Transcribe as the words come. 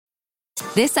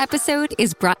This episode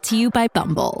is brought to you by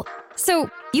Bumble. So,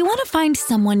 you want to find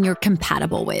someone you're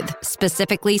compatible with,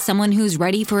 specifically someone who's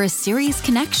ready for a serious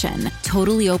connection,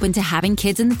 totally open to having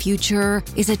kids in the future,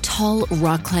 is a tall,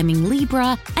 rock-climbing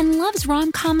Libra, and loves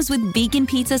rom-coms with vegan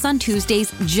pizzas on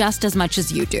Tuesdays just as much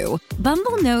as you do.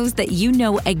 Bumble knows that you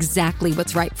know exactly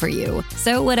what's right for you.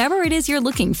 So whatever it is you're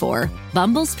looking for,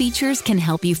 Bumble's features can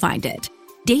help you find it.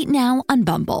 Date now on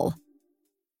Bumble.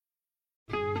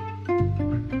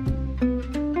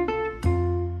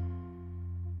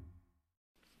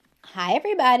 Hi,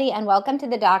 everybody, and welcome to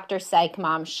the Dr. Psych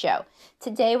Mom Show.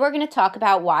 Today, we're going to talk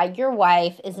about why your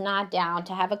wife is not down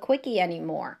to have a quickie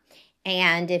anymore.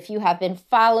 And if you have been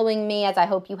following me, as I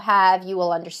hope you have, you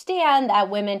will understand that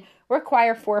women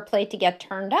require foreplay to get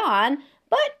turned on.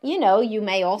 But, you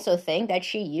may also think that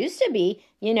she used to be,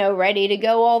 ready to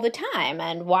go all the time.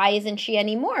 And why isn't she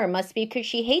anymore? It must be because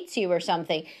she hates you or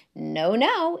something.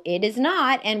 No, it is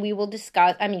not. And we will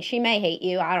discuss, she may hate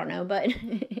you, I don't know, but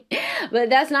but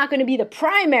that's not going to be the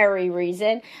primary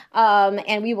reason.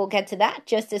 And we will get to that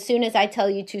just as soon as I tell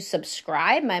you to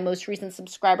subscribe. My most recent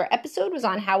subscriber episode was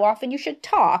on how often you should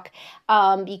talk,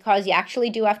 because you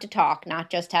actually do have to talk, not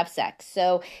just have sex.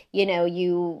 So,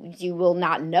 you will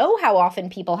not know how often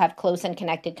people have close and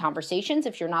connected conversations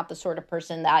if you're not the sort of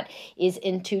person that is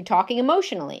into talking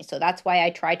emotionally. So that's why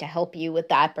I try to help you with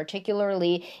that,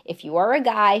 particularly if you are a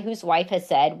guy whose wife has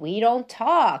said, we don't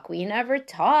talk, we never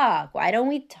talk, why don't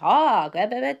we talk,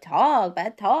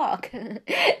 talk.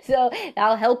 So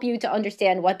that'll help you to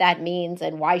understand what that means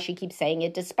and why she keeps saying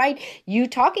it, despite you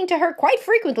talking to her quite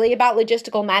frequently about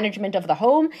logistical management of the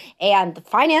home and the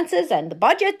finances and the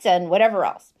budgets and whatever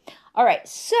else. All right,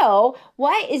 so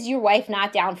why is your wife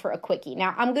not down for a quickie?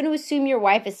 Now, I'm going to assume your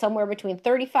wife is somewhere between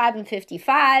 35 and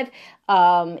 55.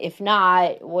 If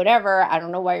not, whatever, I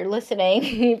don't know why you're listening.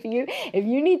 If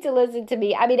you need to listen to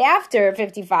me, after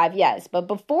 55, yes, but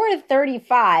before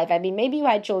 35, maybe you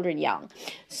had children young.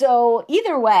 So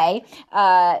either way,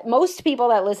 most people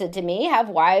that listen to me have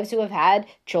wives who have had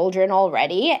children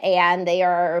already, and they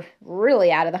are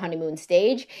really out of the honeymoon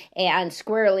stage and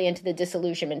squarely into the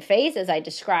disillusionment phase, as I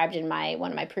described in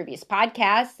one of my previous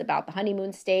podcasts about the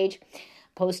honeymoon stage.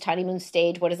 Post-honeymoon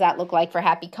stage, what does that look like for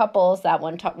happy couples? That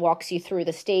one walks you through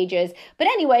the stages. But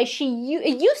anyway,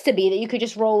 it used to be that you could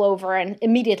just roll over and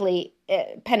immediately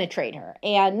penetrate her.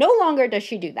 And no longer does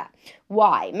she do that.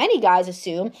 Why? Many guys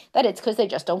assume that it's because they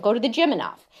just don't go to the gym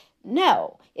enough.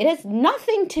 No, it has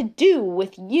nothing to do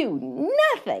with you.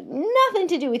 Nothing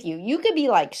to do with you. You could be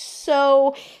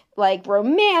so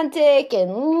romantic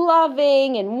and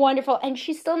loving and wonderful, and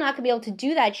she's still not going to be able to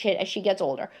do that shit as she gets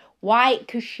older. Why?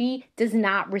 Because she does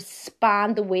not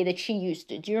respond the way that she used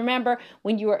to. Do you remember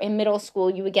when you were in middle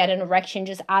school, you would get an erection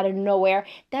just out of nowhere?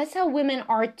 That's how women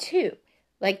are too.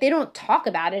 They don't talk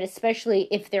about it, especially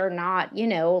if they're not,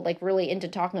 really into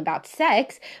talking about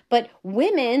sex. But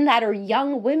women that are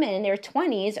young women in their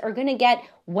 20s are going to get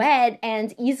wet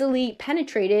and easily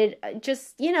penetrated.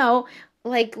 Just,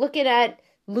 looking at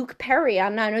Luke Perry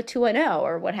on 90210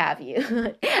 or what have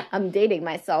you. I'm dating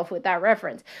myself with that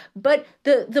reference. But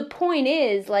the point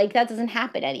is, that doesn't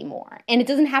happen anymore. And it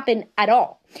doesn't happen at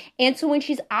all. And so when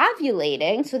she's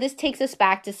ovulating, so this takes us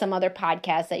back to some other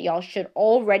podcasts that y'all should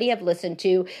already have listened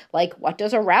to, what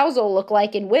does arousal look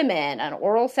like in women, and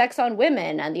oral sex on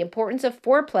women, and the importance of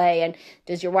foreplay, and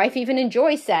does your wife even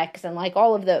enjoy sex, and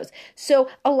all of those. So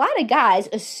a lot of guys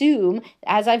assume,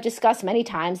 as I've discussed many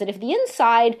times, that if the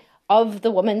inside of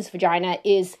the woman's vagina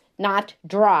is not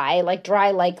dry,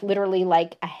 literally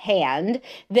like a hand,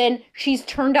 then she's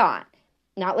turned on.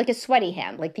 Not like a sweaty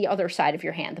hand, like the other side of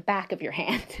your hand, the back of your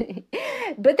hand.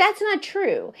 But that's not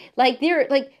true. There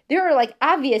are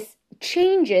obvious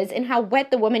changes in how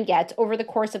wet the woman gets over the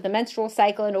course of the menstrual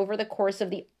cycle and over the course of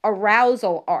the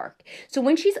arousal arc. So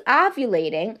when she's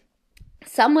ovulating,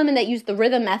 some women that use the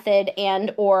rhythm method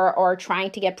and or are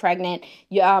trying to get pregnant,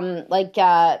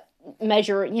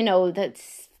 measure,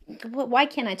 why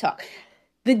can't I talk?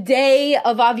 The day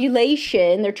of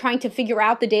ovulation, they're trying to figure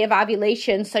out the day of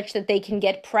ovulation such that they can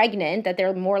get pregnant, that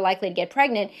they're more likely to get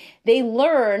pregnant. They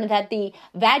learn that the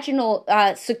vaginal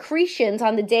secretions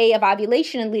on the day of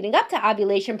ovulation and leading up to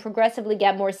ovulation progressively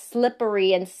get more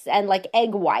slippery and like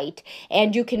egg white.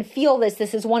 And you can feel this.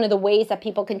 This is one of the ways that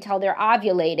people can tell they're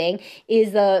ovulating,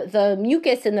 is the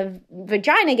mucus in the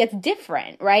vagina gets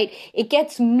different, right? It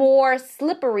gets more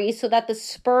slippery so that the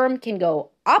sperm can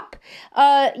go up,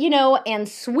 and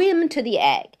swim to the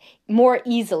egg more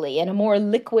easily in a more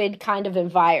liquid kind of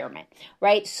environment,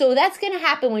 right? So that's going to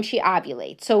happen when she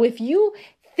ovulates. So if you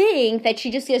think that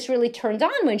she just gets really turned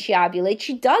on when she ovulates.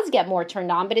 She does get more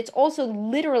turned on, but it's also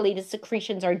literally the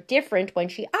secretions are different when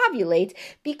she ovulates,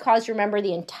 because remember,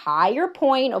 the entire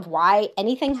point of why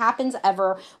anything happens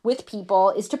ever with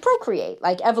people is to procreate.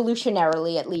 Like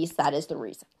evolutionarily, at least, that is the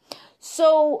reason.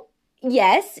 So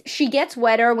yes, she gets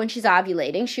wetter when she's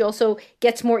ovulating. She also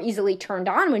gets more easily turned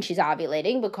on when she's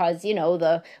ovulating because,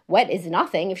 the wet is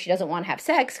nothing if she doesn't want to have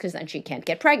sex, because then she can't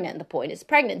get pregnant. The point is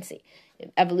pregnancy,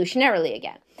 evolutionarily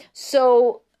again.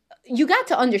 So you got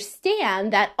to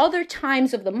understand that other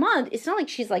times of the month, it's not like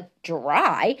she's like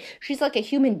dry. She's like a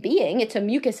human being. It's a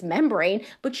mucous membrane,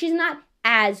 but she's not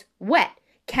as wet.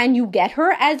 Can you get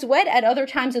her as wet at other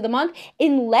times of the month?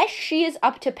 Unless she is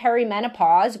up to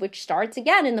perimenopause, which starts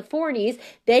again in the 40s,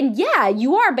 then yeah,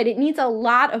 you are, but it needs a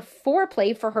lot of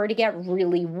foreplay for her to get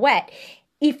really wet.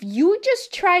 If you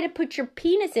just try to put your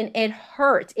penis in, it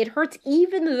hurts. It hurts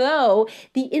even though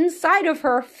the inside of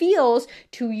her feels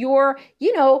to your,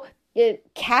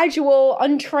 casual,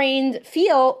 untrained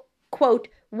feel, quote,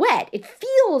 wet. It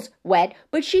feels wet,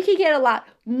 but she could get a lot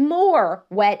more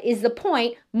wet is the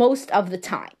point most of the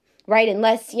time, right?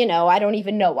 Unless, I don't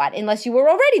even know what, unless you were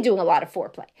already doing a lot of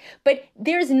foreplay. But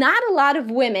there's not a lot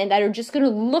of women that are just going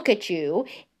to look at you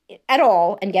at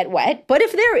all and get wet. But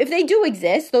if they do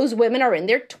exist, those women are in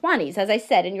their 20s, as I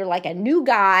said, and you're like a new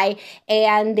guy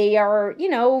and they are,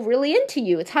 really into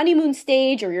you. It's honeymoon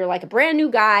stage, or you're like a brand new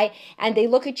guy and they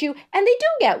look at you and they do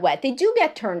get wet. They do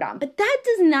get turned on. But that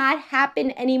does not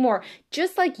happen anymore.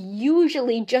 Just like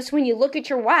usually, just when you look at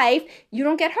your wife, you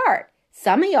don't get hurt.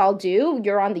 Some of y'all do.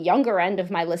 You're on the younger end of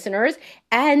my listeners,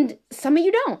 and some of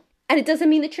you don't. And it doesn't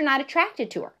mean that you're not attracted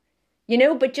to her.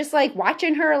 But just like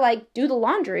watching her like do the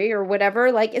laundry or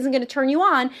whatever, like isn't going to turn you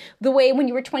on the way when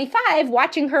you were 25,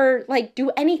 watching her like do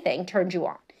anything turned you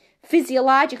on.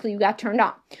 Physiologically, you got turned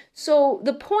on. So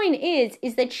the point is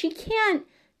that you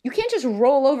can't just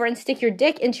roll over and stick your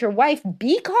dick into your wife,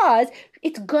 because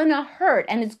it's gonna hurt.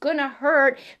 And it's gonna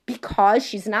hurt because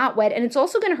she's not wet. And it's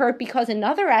also gonna hurt because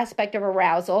another aspect of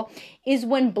arousal is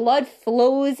when blood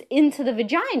flows into the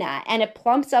vagina and it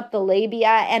plumps up the labia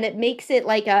and it makes it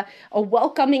like a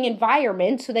welcoming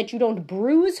environment so that you don't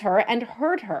bruise her and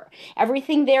hurt her.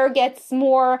 Everything there gets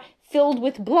more filled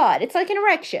with blood. It's like an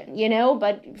erection,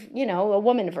 but, a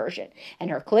woman version.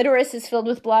 And her clitoris is filled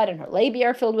with blood and her labia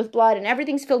are filled with blood and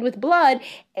everything's filled with blood,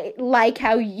 like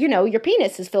how, your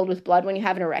penis is filled with blood when you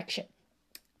have an erection.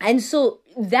 And so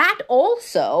that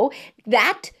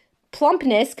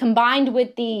plumpness combined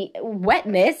with the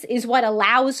wetness is what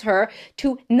allows her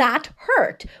to not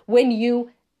hurt when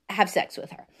you have sex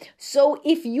with her. So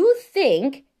if you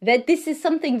think that this is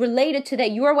something related to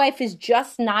that your wife is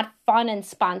just not fun and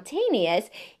spontaneous,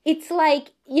 it's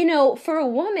like, for a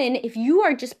woman, if you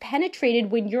are just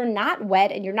penetrated when you're not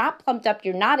wet and you're not plumped up,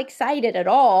 you're not excited at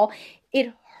all,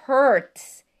 it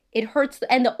hurts. It hurts,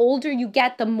 and the older you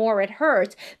get, the more it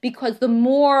hurts, because the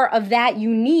more of that you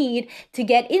need to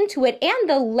get into it, and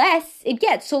the less it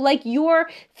gets. So like your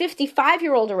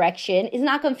 55-year-old erection is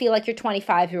not going to feel like your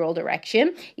 25-year-old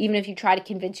erection, even if you try to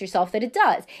convince yourself that it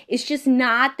does. It's just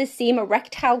not the same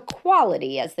erectile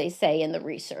quality, as they say in the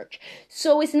research.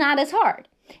 So it's not as hard.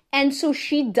 And so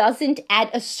she doesn't,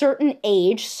 at a certain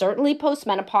age, certainly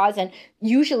postmenopause and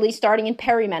usually starting in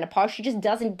perimenopause, she just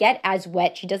doesn't get as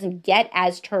wet. She doesn't get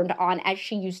as turned on as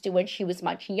she used to when she was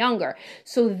much younger.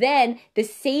 So then the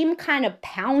same kind of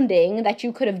pounding that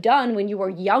you could have done when you were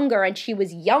younger and she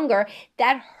was younger,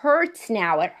 that hurts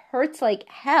now. It hurts like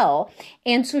hell.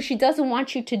 And so she doesn't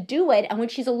want you to do it. And when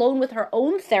she's alone with her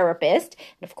own therapist,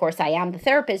 and of course I am the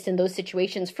therapist in those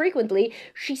situations frequently,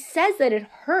 she says that it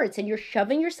hurts and you're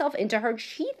shoving yourself into her.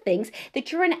 She thinks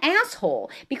that you're an asshole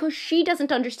because she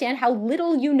doesn't understand how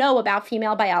little you know about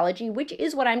female biology, which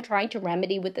is what I'm trying to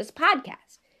remedy with this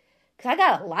podcast. Because I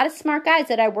got a lot of smart guys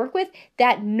that I work with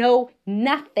that know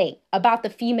nothing about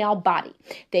the female body.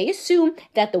 They assume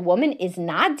that the woman is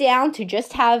not down to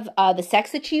just have the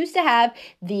sex that she used to have,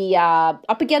 the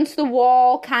up against the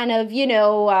wall kind of,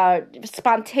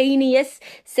 spontaneous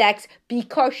sex,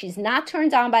 because she's not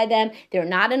turned on by them. They're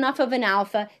not enough of an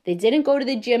alpha. They didn't go to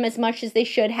the gym as much as they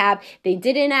should have. They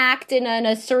didn't act in an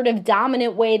assertive,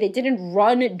 dominant way. They didn't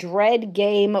run dread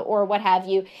game or what have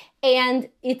you. And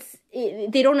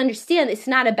they don't understand. It's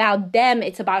not about them.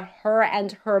 It's about her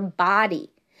and her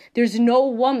body. There's no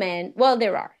woman, well,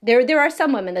 there are. There are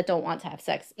some women that don't want to have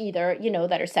sex either,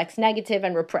 that are sex negative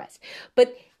and repressed.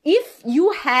 But if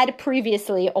you had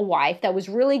previously a wife that was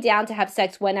really down to have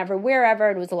sex whenever,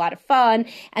 wherever, it was a lot of fun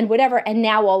and whatever, and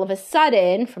now all of a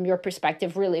sudden, from your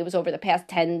perspective, really, it was over the past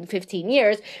 10, 15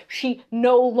 years, she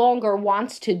no longer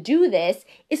wants to do this,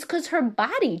 it's because her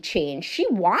body changed. She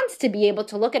wants to be able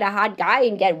to look at a hot guy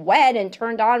and get wet and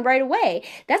turned on right away.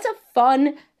 That's a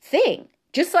fun thing.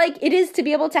 Just like it is to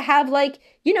be able to have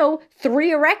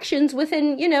 3 erections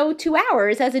within, 2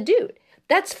 hours as a dude.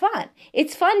 That's fun.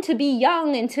 It's fun to be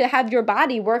young and to have your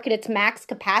body work at its max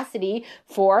capacity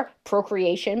for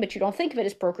procreation, but you don't think of it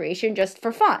as procreation, just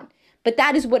for fun. But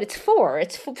that is what it's for.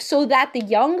 It's so that the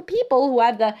young people who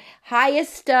have the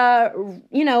highest,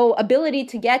 ability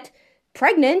to get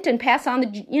pregnant and pass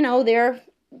on their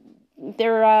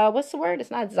what's the word?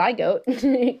 It's not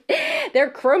zygote. Their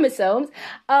chromosomes.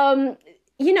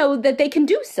 That they can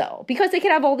do so because they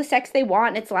can have all the sex they want.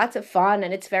 And it's lots of fun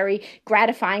and it's very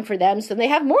gratifying for them. So they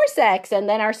have more sex and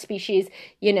then our species,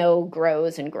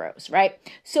 grows and grows, right?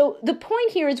 So the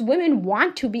point here is women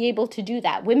want to be able to do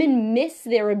that. Women miss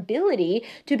their ability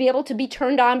to be able to be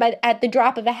turned on at the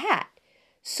drop of a hat.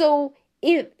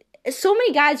 So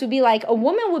many guys would be like, a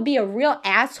woman would be a real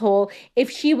asshole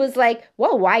if she was like,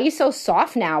 whoa, why are you so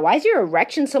soft now? Why is your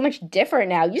erection so much different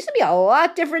now? It used to be a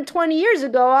lot different 20 years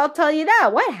ago, I'll tell you that.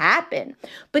 What happened?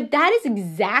 But that is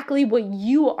exactly what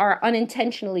you are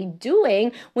unintentionally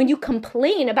doing when you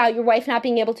complain about your wife not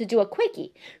being able to do a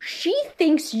quickie. She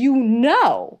thinks you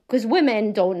know, because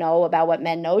women don't know about what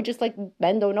men know, just like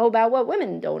men don't know about what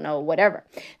women don't know, whatever,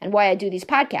 and why I do these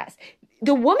podcasts.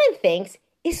 The woman thinks,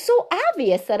 it's so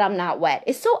obvious that I'm not wet.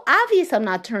 It's so obvious I'm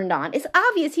not turned on. It's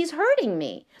obvious he's hurting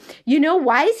me.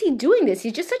 Why is he doing this?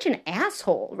 He's just such an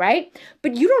asshole, right?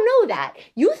 But you don't know that.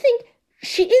 You think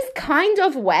she is kind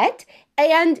of wet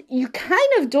and you kind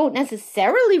of don't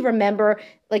necessarily remember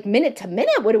minute to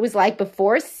minute what it was like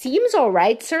before. Seems all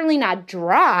right, certainly not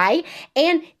dry.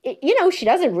 And, she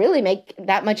doesn't really make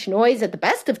that much noise at the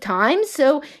best of times.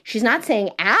 So she's not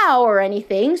saying ow or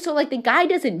anything. So the guy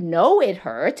doesn't know it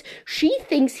hurts. She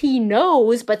thinks he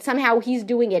knows, but somehow he's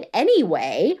doing it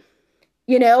anyway.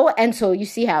 And so you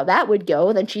see how that would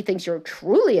go. Then she thinks you're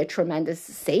truly a tremendous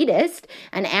sadist,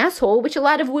 an asshole, which a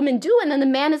lot of women do. And then the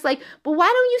man is like, but why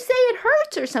don't you say it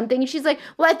hurts or something? And she's like,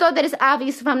 well, I thought that it's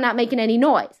obvious if I'm not making any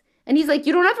noise. And he's like,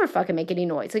 you don't ever fucking make any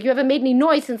noise. You haven't made any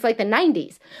noise since the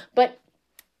 90s. But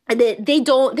they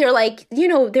don't,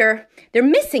 they're they're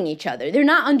missing each other. They're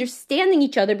not understanding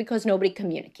each other because nobody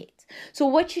communicates. So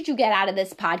what should you get out of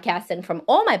this podcast and from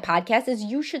all my podcasts is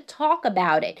you should talk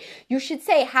about it. You should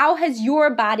say, how has your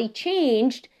body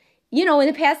changed, in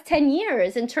the past 10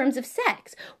 years in terms of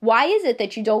sex? Why is it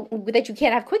that you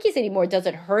can't have quickies anymore? Does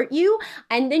it hurt you?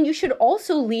 And then you should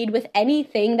also lead with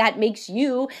anything that makes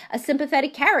you a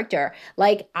sympathetic character.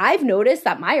 I've noticed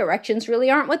that my erections really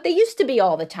aren't what they used to be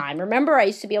all the time. Remember, I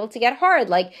used to be able to get hard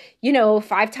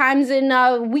 5 times in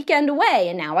a weekend away,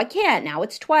 and now I can't. Now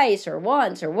it's twice or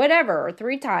once or whatever, or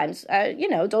 3 times.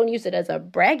 Don't use it as a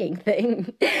bragging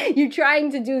thing. You're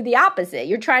trying to do the opposite.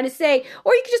 You're trying to say,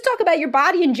 or you can just talk about your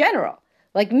body in general.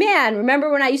 Man, remember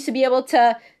when I used to be able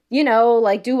to,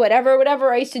 do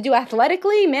whatever I used to do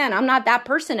athletically? Man, I'm not that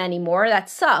person anymore. That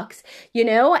sucks,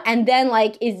 And then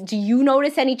do you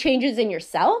notice any changes in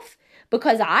yourself?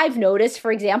 Because I've noticed,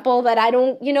 for example, that I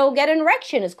don't, get an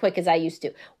erection as quick as I used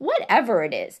to. Whatever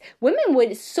it is.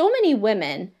 So many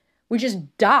women would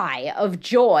just die of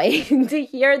joy to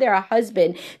hear their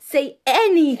husband say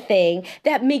anything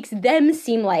that makes them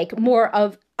seem like more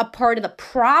of a part of the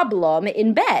problem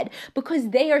in bed,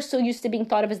 because they are so used to being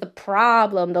thought of as the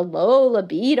problem. The low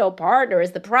libido partner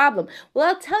is the problem. Well,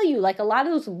 I'll tell you, a lot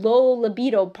of those low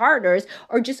libido partners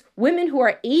are just women who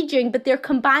are aging, but they're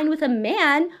combined with a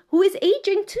man who is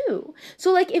aging too.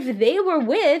 So if they were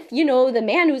with, the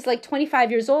man who's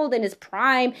 25 years old in his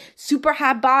prime, super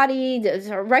hot body,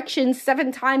 erections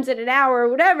 7 times in an hour or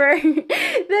whatever,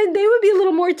 then they would be a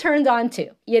little more turned on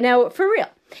too, for real.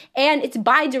 And it's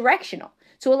bi-directional.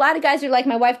 So a lot of guys are like,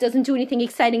 my wife doesn't do anything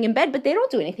exciting in bed, but they don't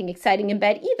do anything exciting in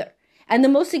bed either. And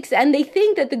and they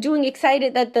think that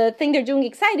the thing they're doing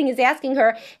exciting is asking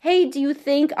her, hey, do you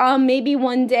think maybe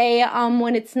one day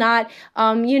when it's not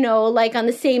on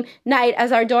the same night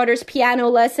as our daughter's piano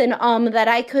lesson that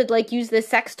I could use this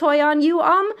sex toy on you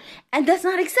And that's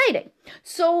not exciting.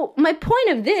 So my point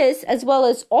of this, as well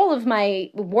as all of my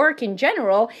work in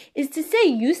general, is to say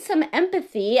use some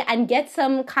empathy and get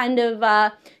some kind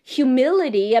of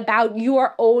humility about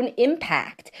your own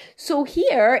impact. So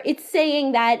here it's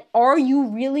saying that, are you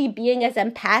really being as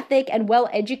empathic and well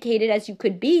educated as you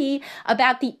could be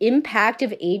about the impact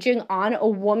of aging on a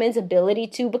woman's ability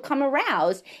to become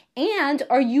aroused? And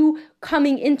are you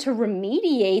coming in to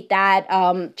remediate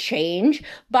that change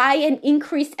by an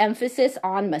increased emphasis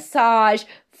on massage,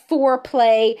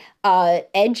 foreplay,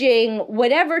 edging,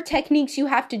 whatever techniques you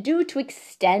have to do to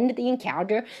extend the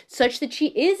encounter such that she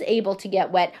is able to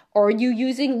get wet? Are you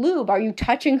using lube? Are you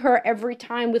touching her every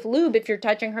time with lube if you're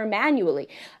touching her manually?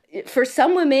 For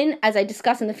some women, as I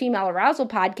discuss in the Female Arousal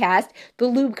podcast, the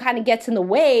lube kind of gets in the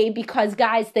way because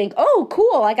guys think, oh,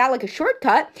 cool, I got like a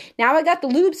shortcut. Now I got the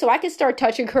lube so I can start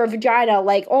touching her vagina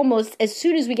like almost as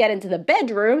soon as we get into the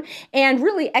bedroom and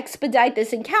really expedite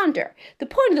this encounter. The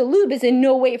point of the lube is in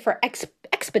no way for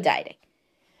expediting.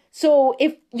 So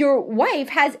if your wife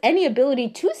has any ability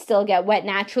to still get wet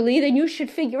naturally, then you should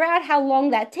figure out how long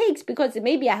that takes, because it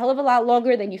may be a hell of a lot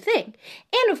longer than you think.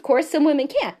 And of course, some women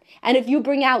can't. And if you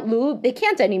bring out lube, they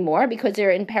can't anymore because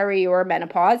they're in peri or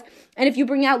menopause. And if you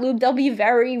bring out lube, they'll be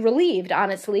very relieved,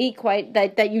 honestly, quite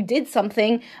that you did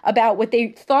something about what they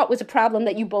thought was a problem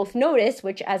that you both noticed,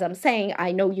 which, as I'm saying,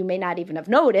 I know you may not even have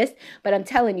noticed, but I'm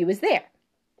telling you is there.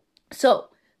 So,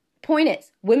 point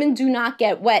is, women do not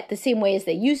get wet the same way as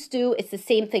they used to. It's the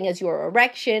same thing as your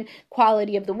erection,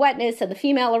 quality of the wetness, and the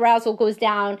female arousal goes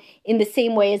down in the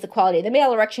same way as the quality of the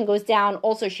male erection goes down.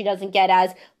 Also, she doesn't get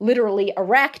as literally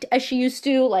erect as she used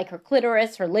to, like her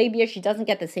clitoris, her labia. She doesn't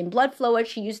get the same blood flow as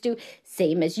she used to,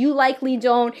 same as you likely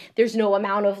don't. There's no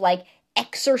amount of like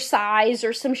exercise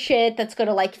or some shit that's going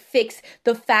to like fix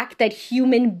the fact that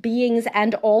human beings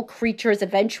and all creatures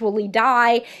eventually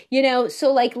die,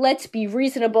 so like, let's be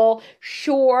reasonable.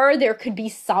 Sure, there could be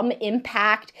some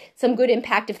impact, some good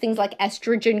impact of things like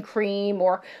estrogen cream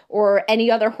or any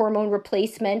other hormone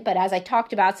replacement. But as I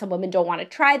talked about, some women don't want to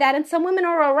try that, and some women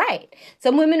are all right.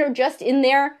 Some women are just in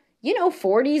their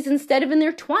 40s instead of in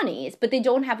their 20s, but they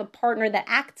don't have a partner that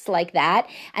acts like that.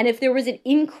 And if there was an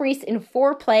increase in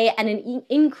foreplay and an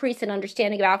increase in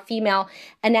understanding about female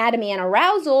anatomy and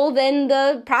arousal, then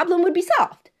the problem would be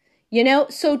solved.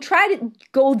 So try to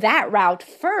go that route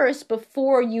first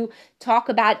before you talk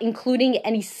about including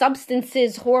any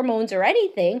substances, hormones, or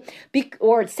anything,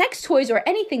 or sex toys or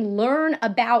anything. Learn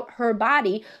about her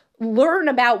body. Learn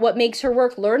about what makes her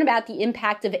work. Learn about the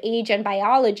impact of age and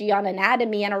biology on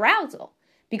anatomy and arousal.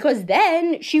 Because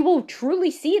then she will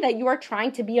truly see that you are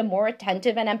trying to be a more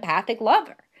attentive and empathic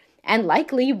lover. And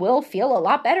likely will feel a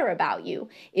lot better about you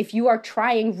if you are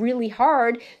trying really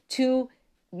hard to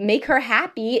make her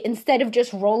happy instead of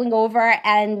just rolling over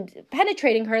and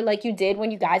penetrating her like you did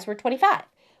when you guys were 25.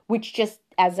 Which just,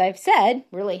 as I've said,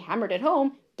 really hammered it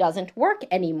home, doesn't work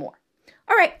anymore.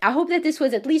 All right, I hope that this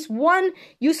was at least one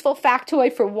useful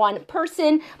factoid for one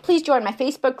person. Please join my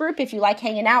Facebook group if you like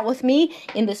hanging out with me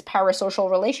in this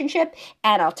parasocial relationship,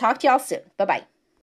 and I'll talk to y'all soon. Bye-bye.